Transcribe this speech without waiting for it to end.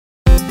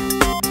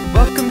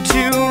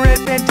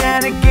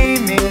Bandana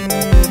Gaming,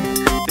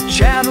 the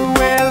channel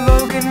where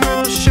Logan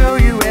will show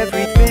you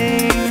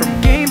everything.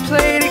 From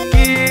gameplay to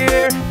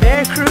gear,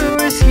 their crew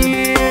is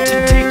here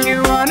to take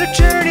you on a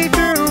journey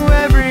through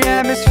every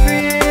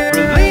atmosphere.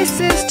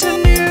 Releases to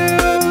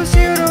news,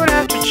 you don't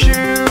have to choose.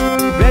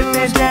 Red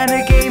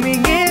Bandana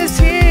Gaming is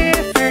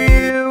here for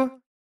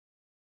you.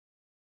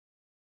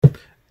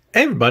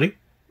 Hey everybody,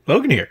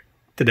 Logan here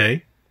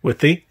today with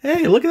the,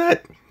 hey, look at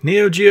that,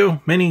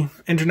 NeoGeo Mini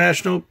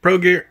International Pro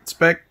Gear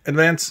Spec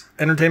Advanced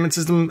Entertainment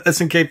System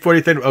SNK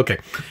 4030. Okay,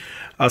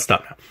 I'll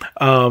stop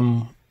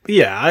now.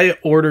 Yeah, I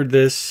ordered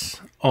this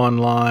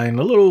online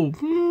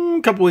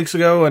a couple weeks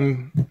ago,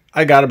 and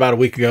I got it about a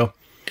week ago.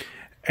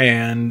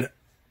 And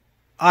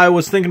I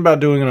was thinking about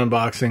doing an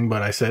unboxing,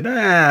 but I said,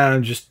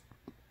 just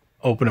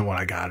open it when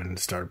I got it and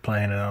started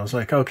playing it. And I was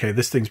like, okay,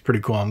 this thing's pretty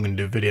cool. I'm going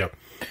to do a video.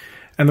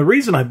 And the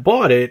reason I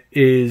bought it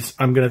is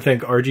I'm going to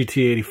thank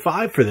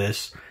RGT85 for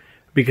this,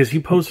 because he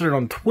posted it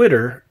on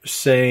Twitter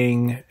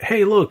saying,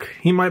 hey, look,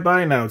 he might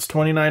buy it now. It's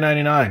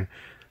 $29.99.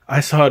 I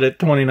saw it at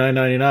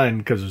 $29.99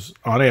 because it was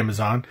on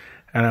Amazon,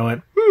 and I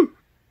went,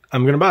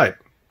 I'm going to buy it.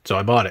 So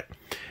I bought it.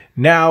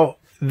 Now,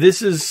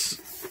 this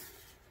is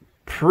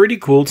pretty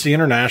cool. It's the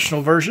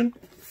international version.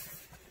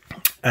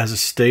 As I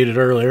stated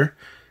earlier,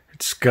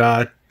 it's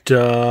got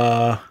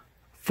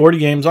 40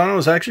 games on it. I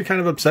was actually kind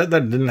of upset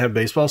that it didn't have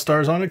baseball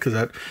stars on it, because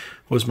that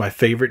was my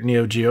favorite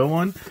Neo Geo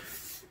one.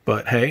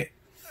 But hey,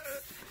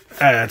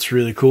 that's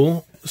really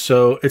cool.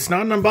 So it's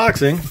not an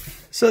unboxing.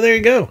 So there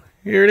you go.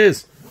 Here it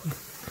is.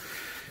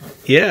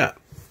 Yeah.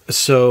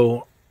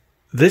 So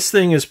this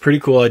thing is pretty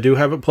cool. I do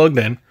have it plugged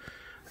in.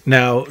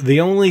 Now,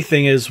 the only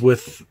thing is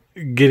with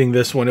getting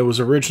this one, it was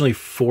originally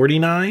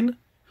 $49,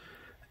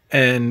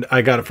 and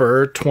I got it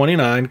for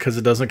 $29 because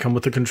it doesn't come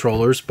with the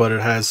controllers, but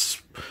it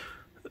has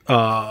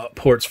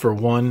ports for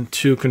 1,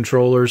 2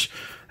 controllers,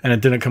 and it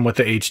didn't come with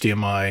the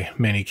HDMI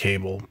mini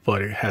cable,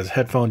 but it has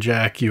headphone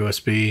jack,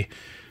 USB,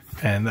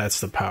 and that's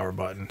the power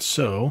button.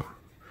 So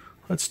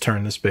let's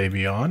turn this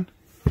baby on.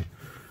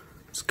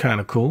 It's kind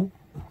of cool.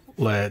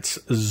 Let's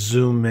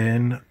zoom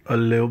in a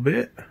little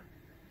bit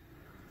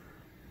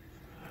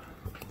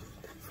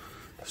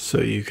so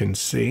you can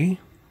see.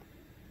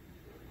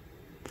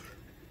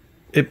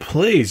 It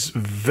plays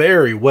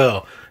very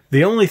well.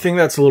 The only thing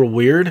that's a little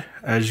weird,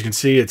 as you can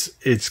see,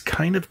 it's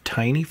kind of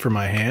tiny for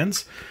my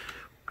hands,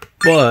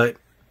 but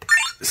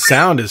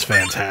sound is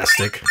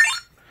fantastic.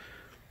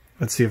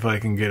 Let's see if I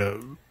can get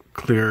a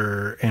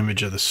clearer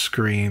image of the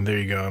screen. There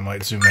you go. I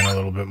might zoom in a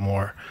little bit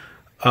more.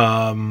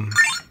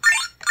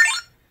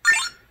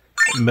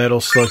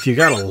 Metal Slug. You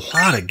got a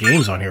lot of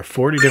games on here.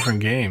 40 different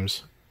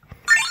games.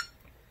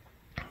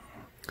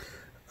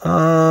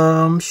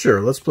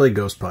 Sure. Let's play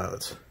Ghost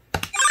Pilots.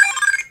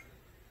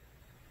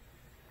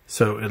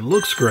 So it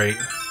looks great.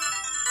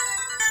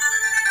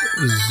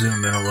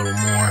 Zoom in a little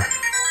more.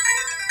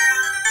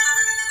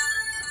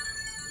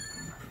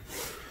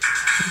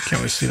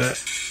 Can't we see that?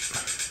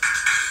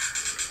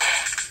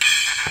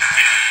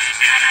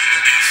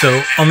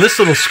 So on this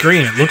little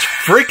screen, it looks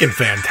freaking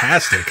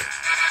fantastic.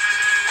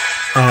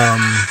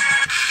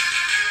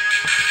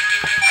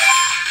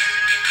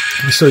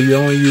 So you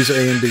only use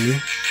A and B.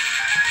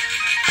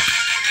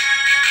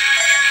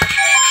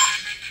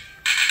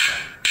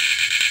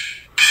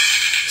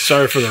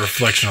 Sorry for the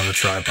reflection on the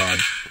tripod.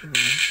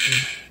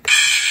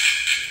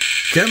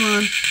 Come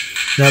on.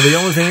 Now the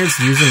only thing is,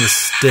 using the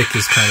stick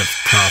is kind of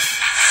tough.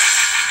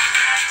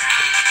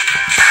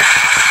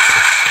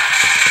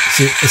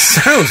 See, it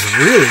sounds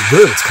really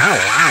good. It's kind of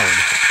loud.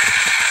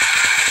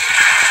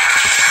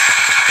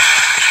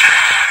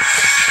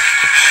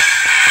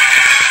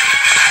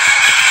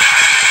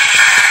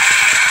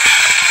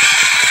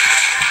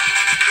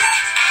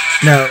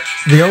 Now,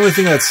 the only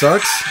thing that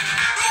sucks,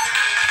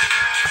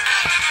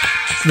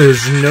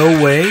 there's no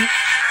way,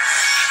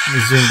 let me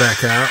zoom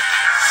back out,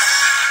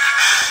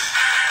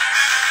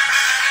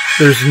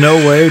 there's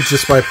no way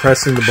just by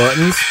pressing the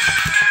buttons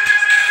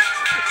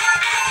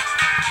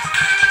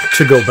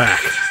to go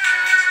back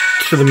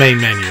to the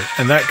main menu,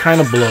 and that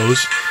kind of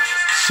blows.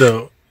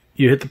 So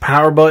you hit the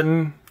power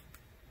button,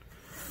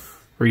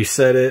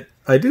 reset it.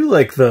 I do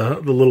like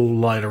the little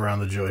light around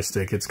the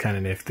joystick. It's kind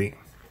of nifty.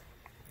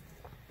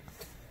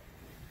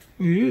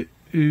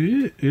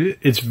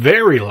 It's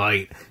very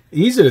light,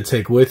 easy to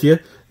take with you.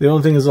 The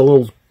only thing is a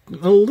little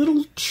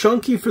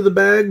chunky for the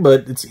bag,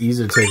 but it's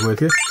easy to take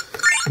with you.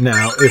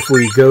 Now, if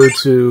we go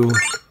to,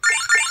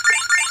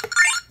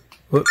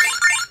 whoops,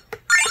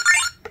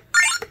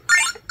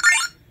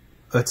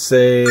 let's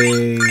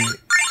say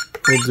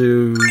we'll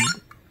do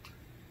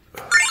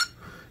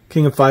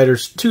King of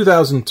Fighters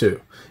 2002,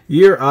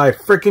 year I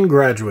frickin'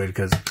 graduated,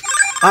 because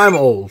I'm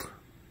old.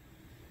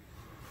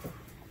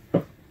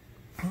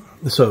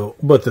 So,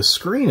 but the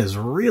screen is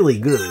really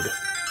good.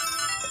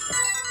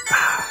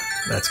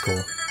 That's cool.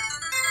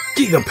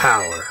 Giga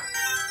Power.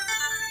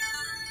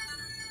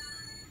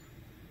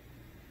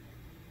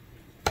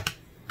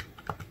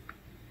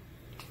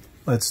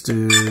 Let's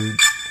do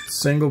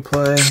single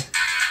play.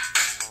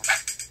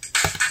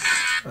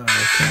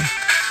 Okay.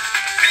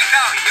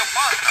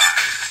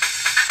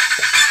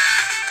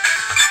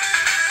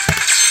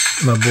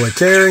 My boy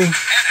Terry.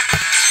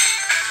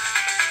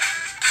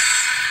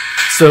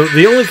 So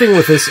the only thing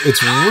with this,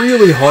 it's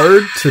really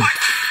hard to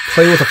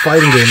play with a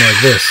fighting game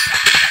like this.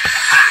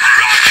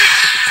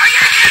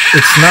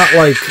 It's not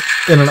like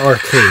in an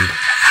arcade,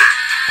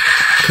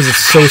 because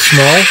it's so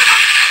small.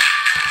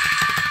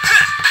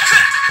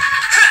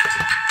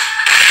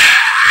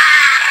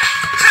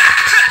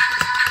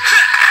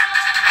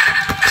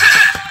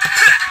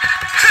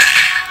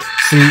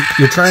 See,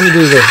 you're trying to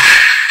do the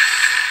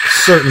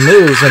certain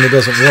moves and it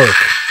doesn't work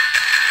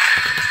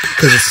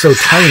because it's so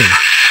tiny.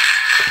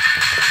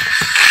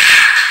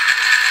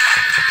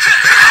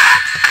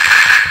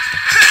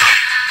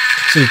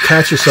 So you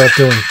catch yourself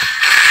doing,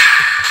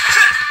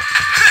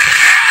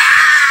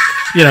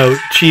 you know,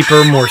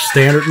 cheaper, more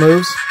standard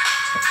moves.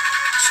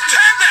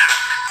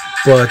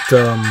 But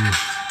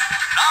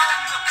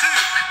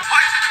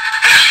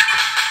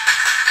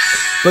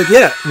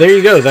yeah, there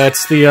you go.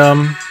 That's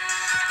the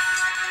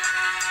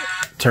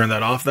turn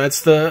that off.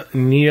 That's the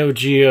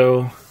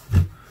NeoGeo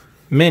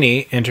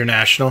Mini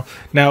International.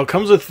 Now it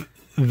comes with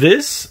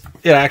this.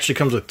 It actually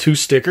comes with 2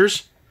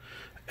 stickers,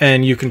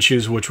 and you can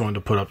choose which one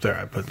to put up there.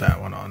 I put that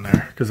one on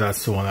there because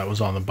that's the one that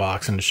was on the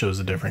box, and it shows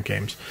the different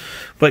games.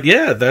 But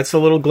yeah, that's a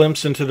little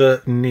glimpse into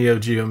the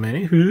NeoGeo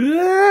Mini.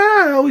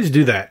 I always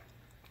do that.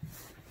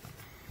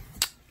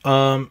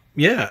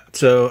 Yeah.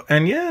 So,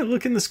 and yeah,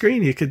 look in the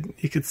screen. You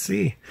could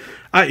see.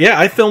 Yeah,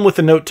 I filmed with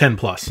the Note 10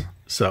 Plus.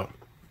 So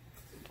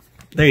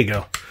there you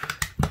go.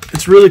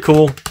 It's really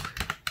cool.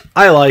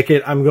 I like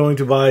it. I'm going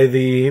to buy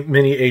the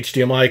mini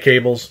HDMI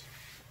cables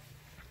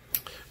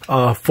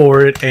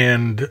for it,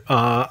 and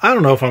I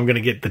don't know if I'm going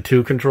to get the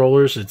 2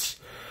 controllers. It's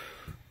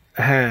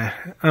I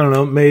don't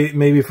know.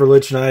 Maybe for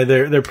Lich and I,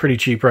 they're pretty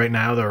cheap right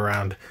now. They're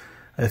around,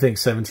 I think,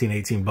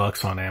 17-18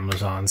 bucks on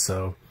Amazon.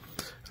 So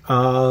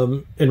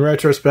in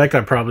retrospect,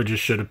 I probably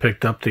just should have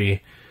picked up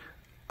the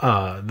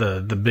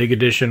big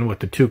edition with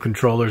the 2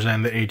 controllers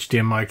and the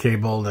HDMI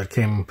cable that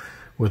came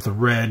with the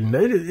red. And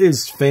it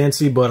is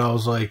fancy, but I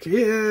was like,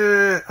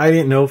 yeah, I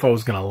didn't know if I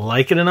was going to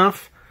like it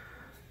enough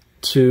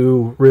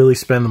to really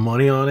spend the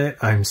money on it.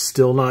 I'm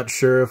still not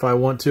sure if I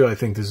want to. I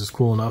think this is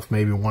cool enough.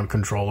 Maybe 1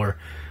 controller,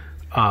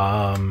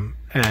 and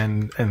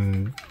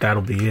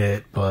that'll be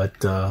it.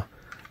 But I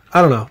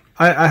don't know.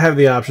 I have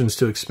the options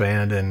to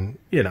expand, and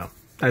you know,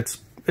 it's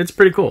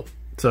pretty cool.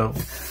 So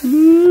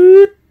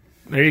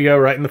there you go,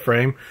 right in the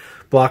frame.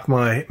 Block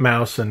my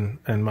mouse and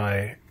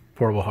my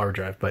portable hard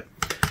drive. But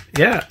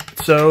yeah,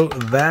 so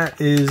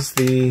that is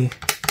the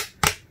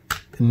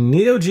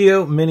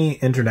NeoGeo Mini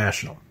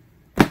International.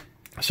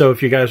 So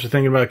if you guys are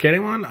thinking about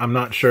getting one, I'm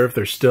not sure if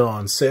they're still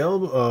on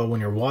sale when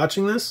you're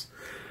watching this.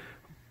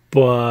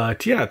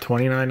 But yeah,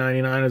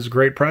 $29.99 is a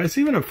great price.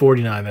 Even at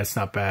 $49, that's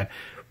not bad.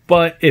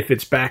 But if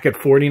it's back at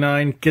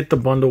 $49, get the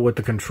bundle with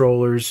the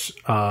controllers.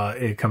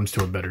 It comes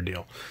to a better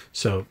deal.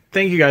 So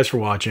thank you guys for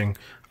watching.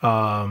 Head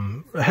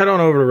on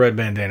over to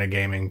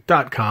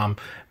redbandanagaming.com.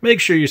 Make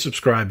sure you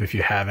subscribe if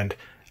you haven't.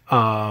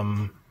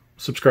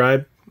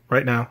 Subscribe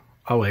right now.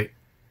 I'll wait.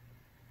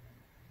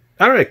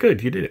 All right,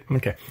 good. You did it.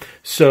 Okay.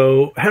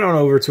 So head on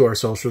over to our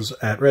socials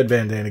at Red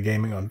Bandana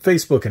Gaming on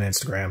Facebook and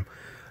Instagram.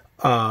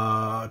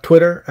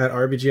 Twitter at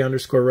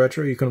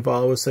RBG_retro. You can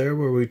follow us there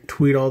where we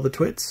tweet all the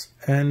twits.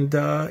 And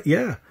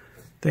yeah,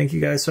 thank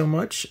you guys so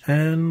much.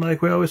 And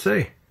like we always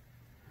say,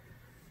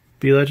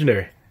 be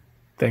legendary.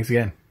 Thanks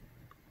again.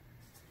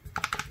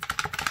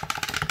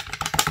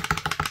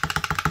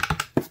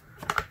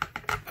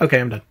 Okay,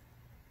 I'm done.